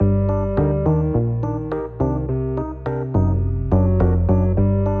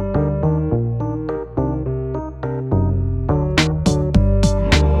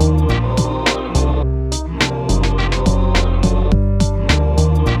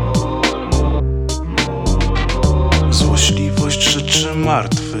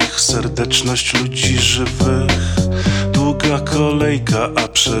serdeczność ludzi żywych. Długa kolejka, a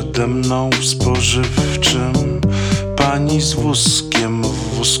przede mną spożywczym pani z wózkiem,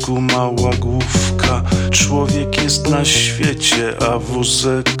 w wózku mała główka. Człowiek jest na świecie, a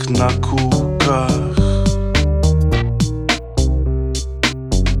wózek na kółkach.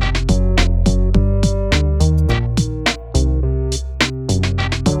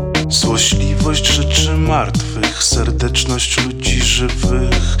 Złośliwość rzeczy martwych, serdeczność ludzi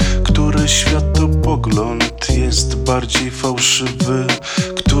żywych. Który światopogląd jest bardziej fałszywy?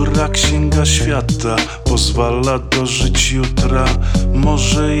 Która księga świata pozwala dożyć jutra?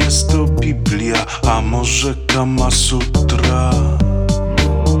 Może jest to Biblia, a może Kamasutra?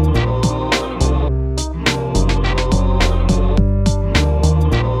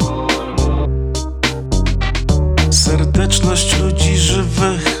 Serdeczność ludzi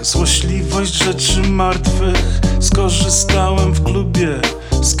żywych, złośliwość rzeczy martwych. Skorzystałem w klubie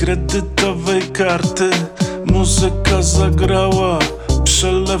z kredytowej karty. Muzyka zagrała,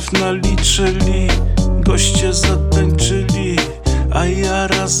 przelew naliczyli. Goście zatańczyli, a ja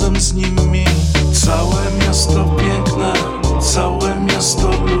razem z nimi. Całe miasto piękne, całe miasto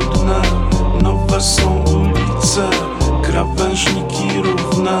ludne. Nowe są ulice, krawężniki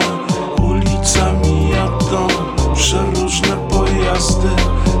równe. Ulicami jadą przeróżne pojazdy.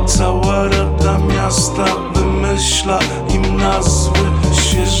 Cała rada miasta wymyśla im nazwy.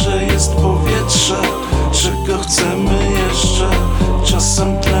 Świeże jest powietrze, czego chcemy jeszcze?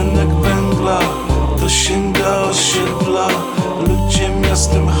 Czasem tlenek węgla dosięga osiedla. Ludzie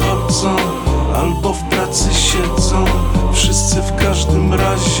miastem chodzą albo w pracy siedzą. Wszyscy w każdym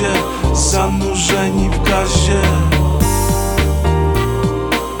razie zanurzeni w gazie.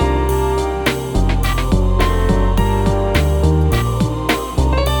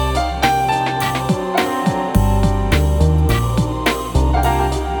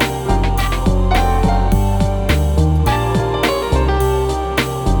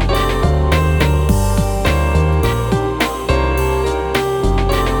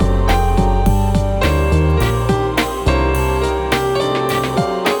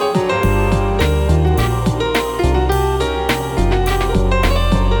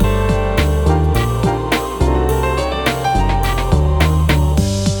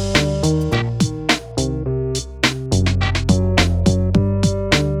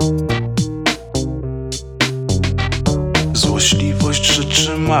 Złośliwość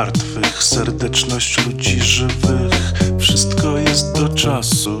rzeczy martwych, serdeczność ludzi żywych. Wszystko jest do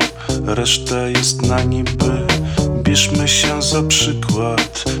czasu, reszta jest na niby. Bierzmy się za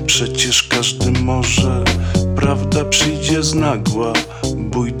przykład, przecież każdy może. Prawda przyjdzie z nagła,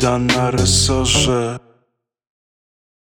 bójda na resorze.